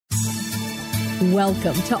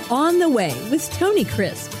Welcome to On the Way with Tony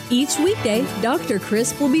Crisp. Each weekday, Dr.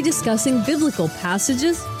 Crisp will be discussing biblical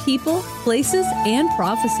passages, people, places, and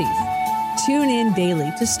prophecies. Tune in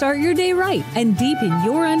daily to start your day right and deepen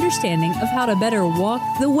your understanding of how to better walk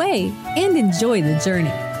the way and enjoy the journey.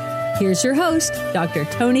 Here's your host, Dr.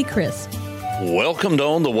 Tony Crisp. Welcome to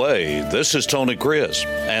On the Way. This is Tony Crisp,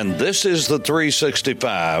 and this is the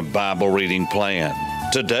 365 Bible Reading Plan.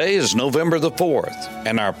 Today is November the 4th,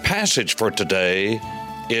 and our passage for today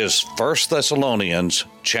is 1 Thessalonians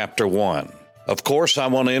chapter 1. Of course, I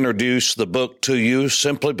want to introduce the book to you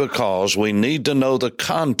simply because we need to know the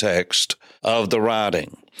context of the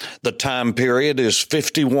writing. The time period is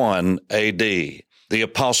 51 A.D. The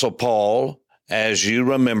Apostle Paul, as you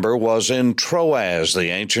remember, was in Troas, the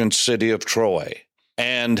ancient city of Troy,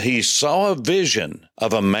 and he saw a vision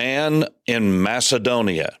of a man in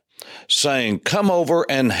Macedonia saying, "Come over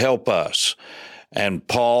and help us." And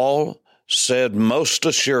Paul said most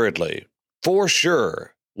assuredly, "For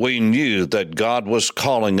sure, we knew that God was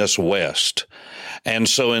calling us west." And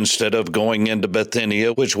so instead of going into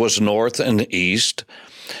Bithynia, which was north and east,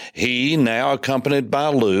 he, now accompanied by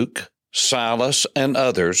Luke, Silas, and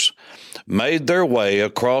others, made their way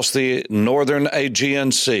across the northern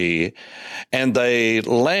Aegean Sea, and they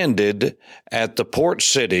landed at the port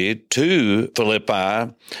city to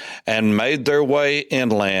Philippi and made their way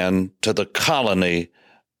inland to the colony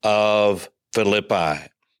of Philippi.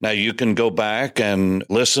 Now, you can go back and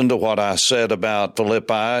listen to what I said about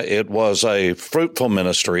Philippi. It was a fruitful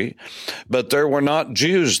ministry, but there were not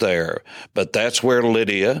Jews there. But that's where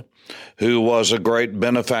Lydia, who was a great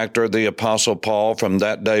benefactor of the Apostle Paul from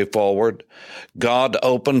that day forward, God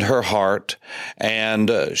opened her heart,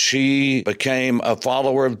 and she became a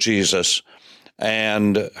follower of Jesus,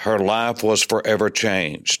 and her life was forever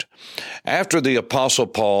changed. After the Apostle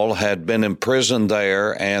Paul had been imprisoned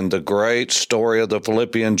there, and the great story of the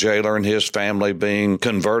Philippian jailer and his family being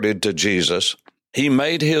converted to Jesus, he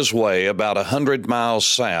made his way about 100 miles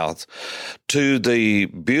south to the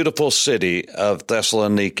beautiful city of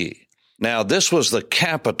Thessaloniki. Now, this was the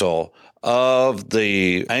capital of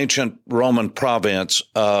the ancient Roman province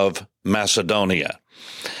of Macedonia.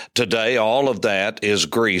 Today, all of that is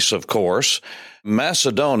Greece, of course.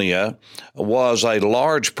 Macedonia was a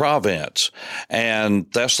large province, and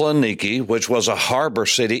Thessaloniki, which was a harbor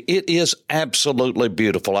city, it is absolutely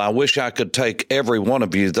beautiful. I wish I could take every one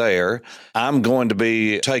of you there. I'm going to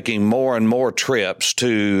be taking more and more trips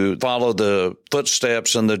to follow the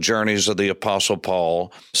footsteps and the journeys of the Apostle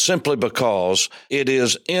Paul, simply because it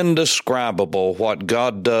is indescribable what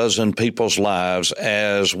God does in people's lives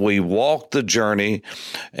as we walk the journey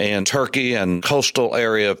in Turkey and coastal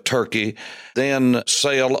area of Turkey, then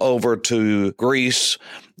sail over to Greece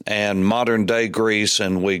and modern-day Greece,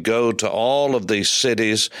 and we go to all of these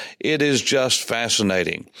cities. It is just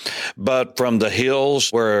fascinating. But from the hills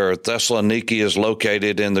where Thessaloniki is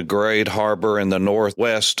located in the great harbor in the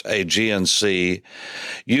northwest Aegean Sea,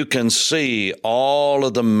 you can see all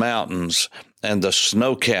of the mountains and the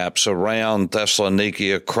snow caps around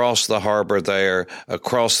Thessaloniki, across the harbor there,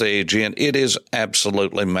 across the Aegean. It is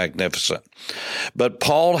absolutely magnificent. But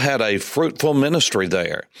Paul had a fruitful ministry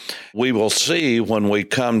there. We will see when we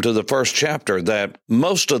come to the first chapter that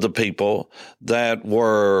most of the people that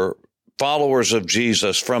were followers of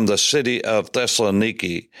Jesus from the city of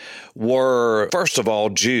Thessaloniki were, first of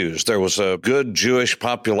all, Jews. There was a good Jewish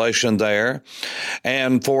population there.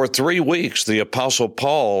 And for 3 weeks, the Apostle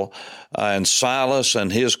Paul and Silas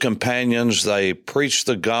and his companions, they preached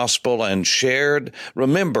the gospel and shared.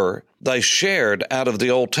 Remember, they shared out of the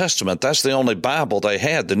Old Testament. That's the only Bible they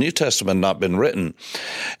had. The New Testament had not been written.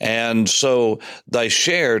 And so they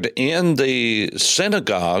shared in the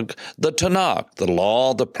synagogue the Tanakh, the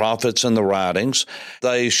law, the prophets, and the writings.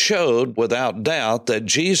 They showed without doubt that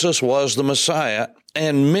Jesus was the Messiah,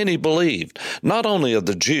 and many believed, not only of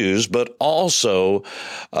the Jews, but also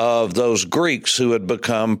of those Greeks who had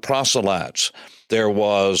become proselytes. There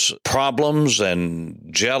was problems and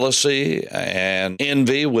jealousy and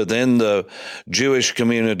envy within the Jewish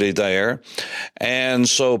community there. And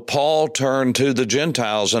so Paul turned to the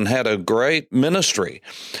Gentiles and had a great ministry.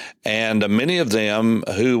 And many of them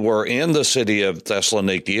who were in the city of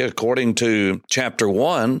Thessaloniki, according to chapter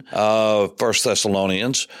 1 of 1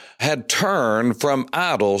 Thessalonians, had turned from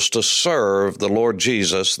idols to serve the Lord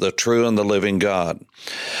Jesus, the true and the living God.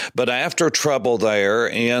 But after trouble there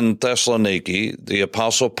in Thessaloniki, the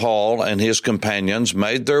Apostle Paul and his companions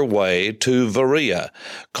made their way to Berea,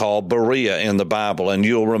 called Berea in the Bible. And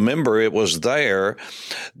you'll remember it was there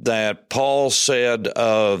that Paul said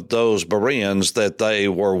of those Bereans that they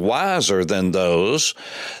were wiser than those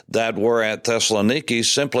that were at Thessaloniki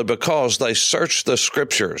simply because they searched the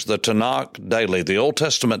Scriptures, the Tanakh daily, the Old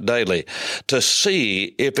Testament daily, to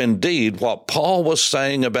see if indeed what Paul was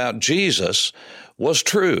saying about Jesus was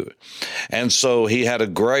true. And so he had a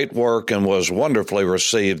great work and was wonderfully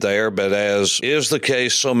received there. But as is the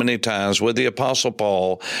case so many times with the Apostle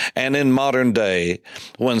Paul and in modern day,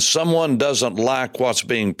 when someone doesn't like what's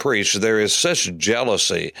being preached, there is such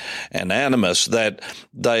jealousy and animus that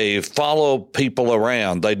they follow people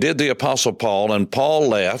around. They did the Apostle Paul, and Paul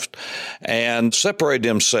left and separated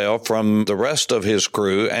himself from the rest of his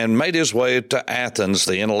crew and made his way to Athens,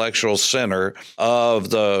 the intellectual center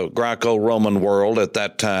of the Greco-Roman world at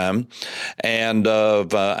that time, and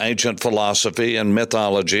of ancient philosophy and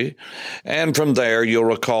mythology. And from there, you'll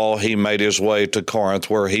recall, he made his way to Corinth,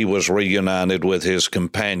 where he was reunited with his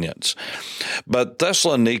companions. But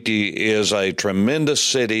Thessaloniki is a tremendous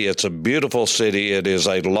city. It's a beautiful city. It is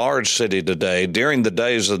a large city today. During the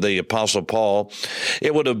days of the Apostle Paul,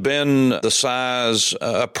 it would have been the size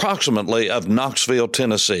approximately of Knoxville,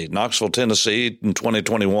 Tennessee. Knoxville, Tennessee in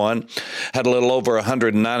 2021 had a little over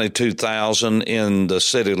 192,000 in the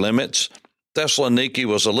city limits. Thessaloniki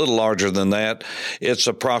was a little larger than that. It's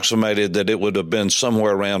approximated that it would have been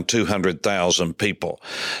somewhere around 200,000 people.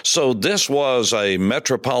 So this was a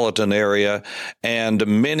metropolitan area, and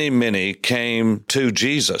many came to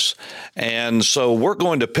Jesus. And so we're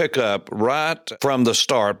going to pick up right from the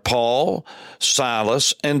start, Paul,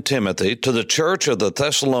 Silas, and Timothy to the church of the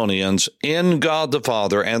Thessalonians in God the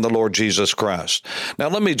Father and the Lord Jesus Christ. Now,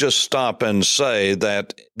 let me just stop and say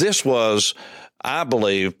that this was, I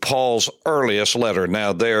believe, Paul's earliest letter.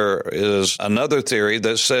 Now, there is another theory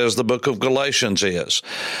that says the book of Galatians is.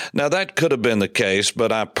 Now, that could have been the case,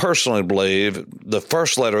 but I personally believe the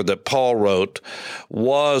first letter that Paul wrote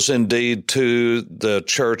was indeed to the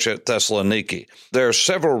church at Thessaloniki. There are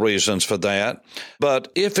several reasons for that,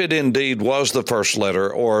 but if it indeed was the first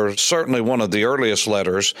letter, or certainly one of the earliest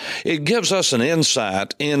letters, it gives us an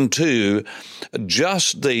insight into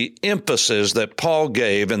just the emphasis that Paul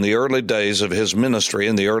gave in the early days of his ministry,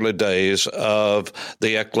 in the early days of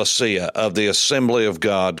the ecclesia, of the assembly of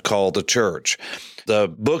God called the church. The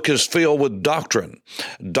book is filled with doctrine,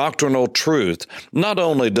 doctrinal truth. Not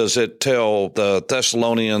only does it tell the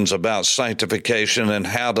Thessalonians about sanctification and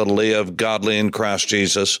how to live godly in Christ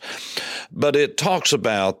Jesus, but it talks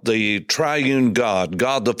about the triune God,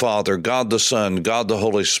 God the Father, God the Son, God the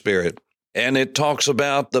Holy Spirit. And it talks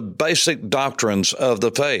about the basic doctrines of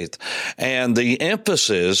the faith. And the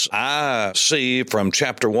emphasis I see from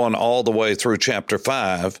chapter 1 all the way through chapter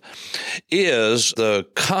 5 is the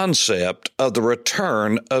concept of the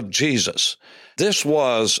return of Jesus. This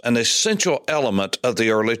was an essential element of the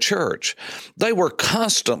early church. They were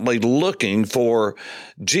constantly looking for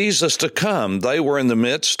Jesus to come. They were in the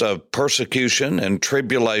midst of persecution and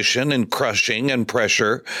tribulation and crushing and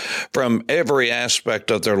pressure from every aspect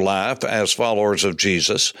of their life as followers of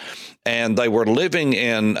Jesus. And they were living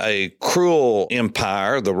in a cruel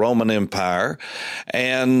empire, the Roman Empire.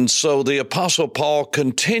 And so the Apostle Paul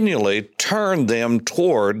continually turned them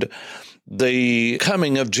toward the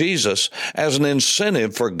coming of Jesus as an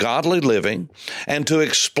incentive for godly living and to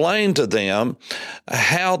explain to them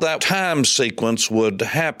how that time sequence would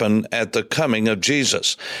happen at the coming of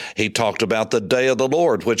Jesus. He talked about the day of the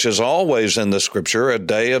Lord, which is always in the Scripture a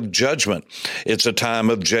day of judgment. It's a time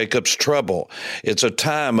of Jacob's trouble. It's a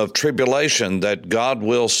time of tribulation that God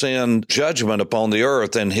will send judgment upon the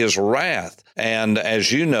earth and his wrath. And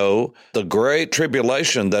as you know, the great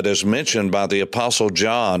tribulation that is mentioned by the Apostle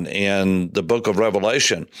John in the book of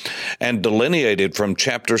Revelation and delineated from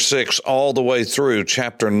chapter 6 all the way through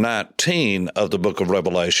chapter 19 of the book of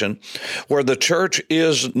Revelation, where the church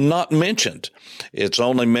is not mentioned. It's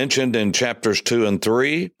only mentioned in chapters 2 and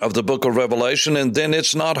 3 of the book of Revelation, and then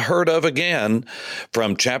it's not heard of again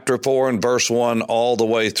from chapter 4 and verse 1 all the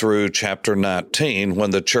way through chapter 19,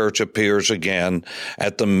 when the church appears again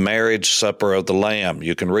at the marriage supper of the Lamb.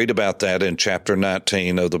 You can read about that in chapter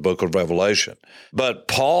 19 of the book of Revelation. But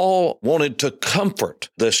Paul wanted to comfort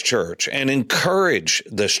this church and encourage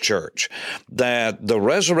this church that the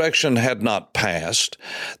resurrection had not passed,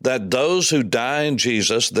 that those who die in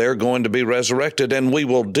Jesus, they're going to be resurrected, and we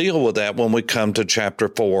will deal with that when we come to chapter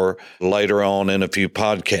 4 later on in a few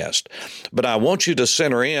podcasts. But I want you to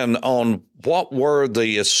center in on what were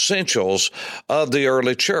the essentials of the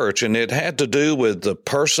early church. And it had to do with the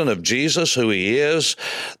person of Jesus, who he is,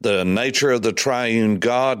 the nature of the triune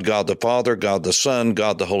God, God the Father, God the Son,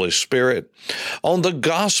 God the Holy Spirit. On the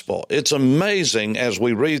gospel, it's amazing as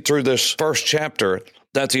we read through this first chapter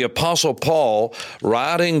that the Apostle Paul,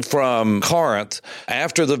 writing from Corinth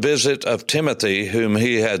after the visit of Timothy, whom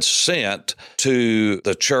he had sent to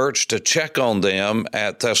the church to check on them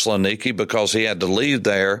at Thessaloniki because he had to leave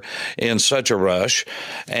there in such a rush.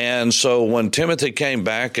 And so when Timothy came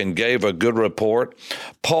back and gave a good report,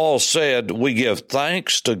 Paul said, we give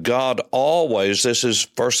thanks to God always. This is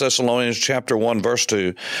 1 Thessalonians chapter 1, verse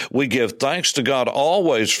 2. We give thanks to God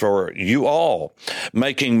always for you all,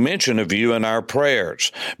 making mention of you in our prayers.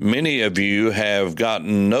 Many of you have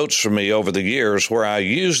gotten notes from me over the years where I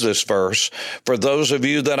use this verse for those of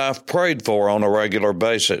you that I've prayed for on a regular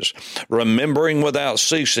basis, remembering without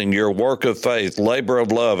ceasing your work of faith, labor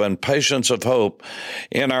of love, and patience of hope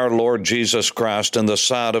in our Lord Jesus Christ in the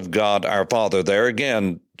sight of God our Father. There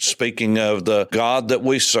again, speaking of the God that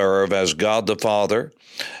we serve as God the Father,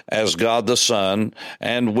 as God the Son,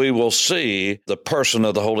 and we will see the person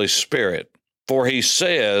of the Holy Spirit. For he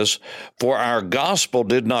says, for our gospel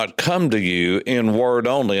did not come to you in word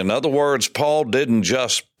only. In other words, Paul didn't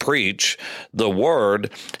just preach the word.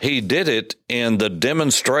 He did it in the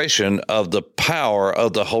demonstration of the power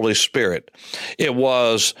of the Holy Spirit. It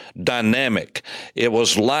was dynamic. It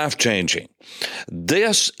was life-changing.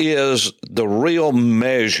 This is the real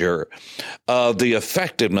measure of the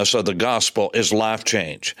effectiveness of the gospel is life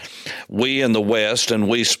change. We in the West, and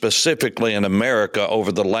we specifically in America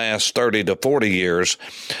over the last 30 to 40 years,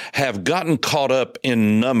 have gotten caught up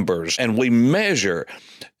in numbers, and we measure.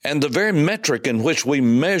 And the very metric in which we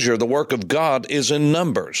measure the work of God is in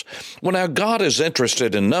numbers. Well, now, God is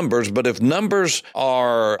interested in numbers, but if numbers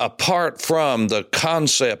are apart from the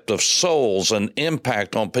concept of souls and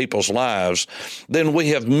impact on people's lives, then we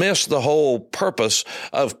have missed the whole purpose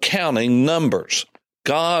of counting numbers.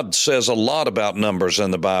 God says a lot about numbers in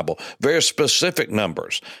the Bible, very specific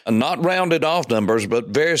numbers, not rounded off numbers, but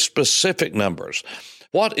very specific numbers.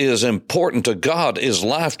 What is important to God is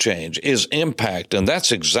life change, is impact, and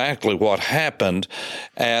that's exactly what happened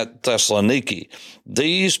at Thessaloniki.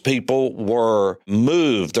 These people were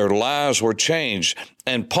moved, their lives were changed.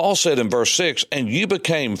 And Paul said in verse 6, and you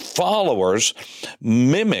became followers,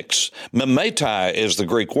 mimics. Mimetai is the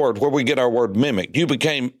Greek word where we get our word mimic. You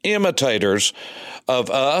became imitators of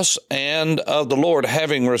us and of the Lord,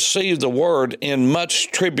 having received the word in much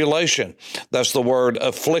tribulation. That's the word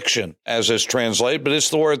affliction, as is translated, but it's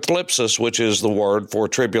the word thlipsis, which is the word for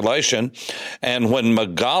tribulation. And when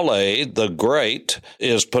Megale, the great,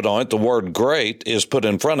 is put on it, the word great is put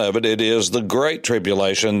in front of it, it is the great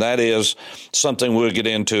tribulation. That is something we'll get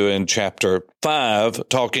into in chapter 5,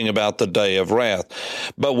 talking about the day of wrath.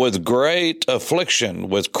 But with great affliction,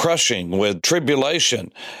 with crushing, with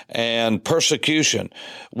tribulation and persecution,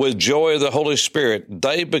 with joy of the Holy Spirit,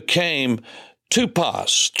 they became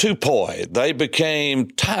tupoi. They became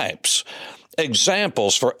types,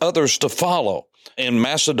 examples for others to follow in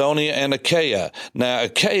Macedonia and Achaia. Now,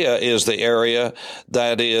 Achaia is the area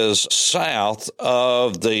that is south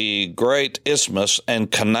of the great isthmus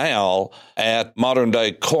and canal at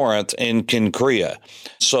modern-day Corinth in Cenchrea.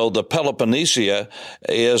 So the Peloponnesia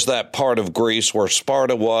is that part of Greece where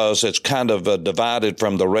Sparta was. It's kind of divided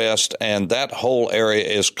from the rest, and that whole area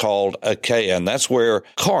is called Achaia, and that's where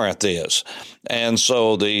Corinth is. And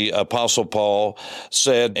so the Apostle Paul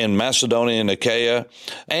said in Macedonia and Achaia,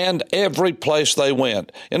 and every place they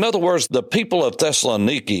went. In other words, the people of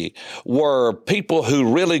Thessaloniki were people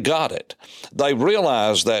who really got it. They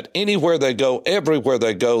realized that anywhere they go, everywhere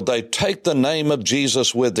they go, they take the name of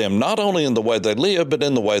Jesus with them, not only in the way they live, but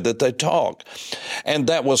in the way that they talk. And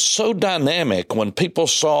that was so dynamic when people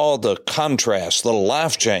saw the contrast, the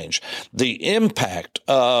life change, the impact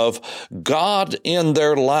of God in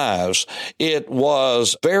their lives. It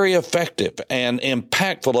was very effective and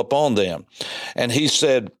impactful upon them. And he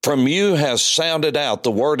said, from you has sounded out,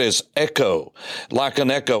 the word is echo, like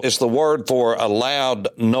an echo. It's the word for a loud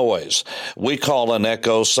noise. We call an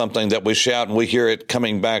echo something that we shout and we hear it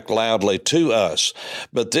coming back loudly to us.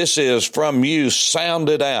 But this is from you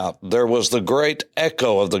sounded out. There was the great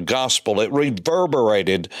echo of the gospel. It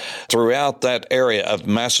reverberated throughout that area of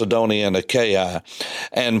Macedonia and Achaia.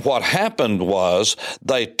 And what happened was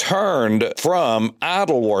they turned from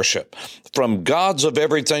idol worship, from gods of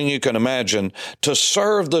everything you can imagine, to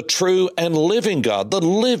serve the true and living God, the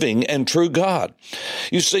living and true God.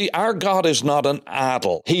 You see, our God is not an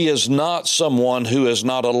idol. He is not someone who is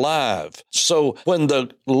not alive. So when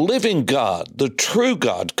the living God, the true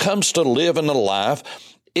God, comes to live in a life,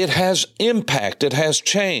 it has impact. It has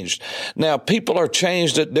changed. Now, people are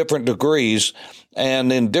changed at different degrees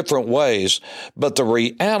and in different ways, but the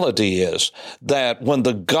reality is that when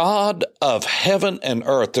the God of heaven and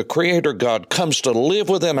earth, the Creator God, comes to live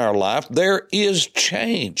within our life, there is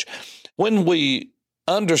change. When we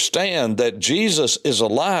understand that Jesus is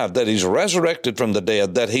alive, that he's resurrected from the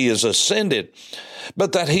dead, that he is ascended,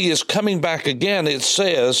 but that he is coming back again, it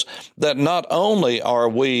says that not only are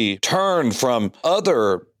we turned from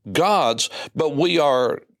other gods, but we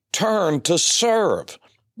are turned to serve.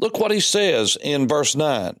 Look what he says in verse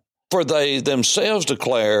 9. For they themselves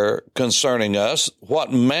declare concerning us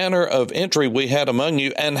what manner of entry we had among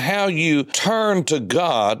you, and how you turned to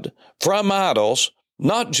God from idols,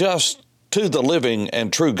 not just to the living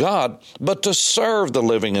and true God, but to serve the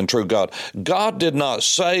living and true God. God did not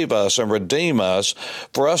save us and redeem us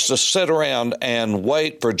for us to sit around and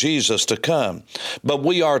wait for Jesus to come. But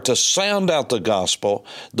we are to sound out the gospel,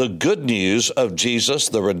 the good news of Jesus,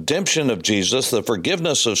 the redemption of Jesus, the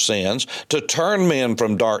forgiveness of sins, to turn men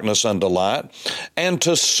from darkness unto light, and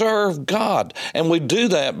to serve God. And we do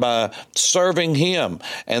that by serving him.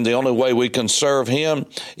 And the only way we can serve him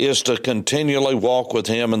is to continually walk with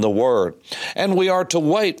him in the Word. And we are to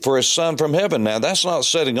wait for his Son from heaven. Now, that's not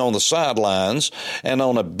sitting on the sidelines and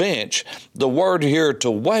on a bench. The word here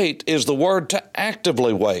to wait is the word to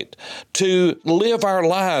actively wait, to live our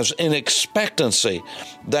lives in expectancy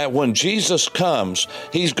that when Jesus comes,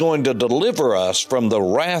 he's going to deliver us from the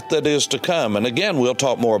wrath that is to come. And again, we'll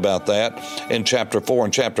talk more about that in chapter 4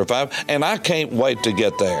 and chapter 5. And I can't wait to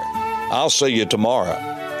get there. I'll see you tomorrow.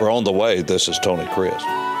 For On the Way, this is Tony Crisp.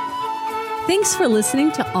 Thanks for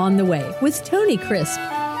listening to On the Way with Tony Crisp.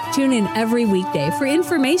 Tune in every weekday for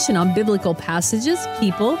information on biblical passages,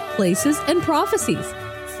 people, places, and prophecies.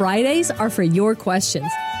 Fridays are for your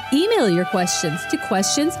questions. Email your questions to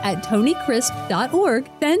questions@tonycrisp.org.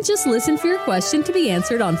 Then just listen for your question to be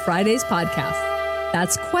answered on Friday's podcast.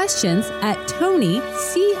 That's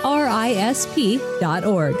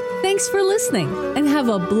questions@tonycrisp.org. Thanks for listening and have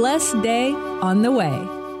a blessed day on the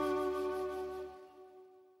way.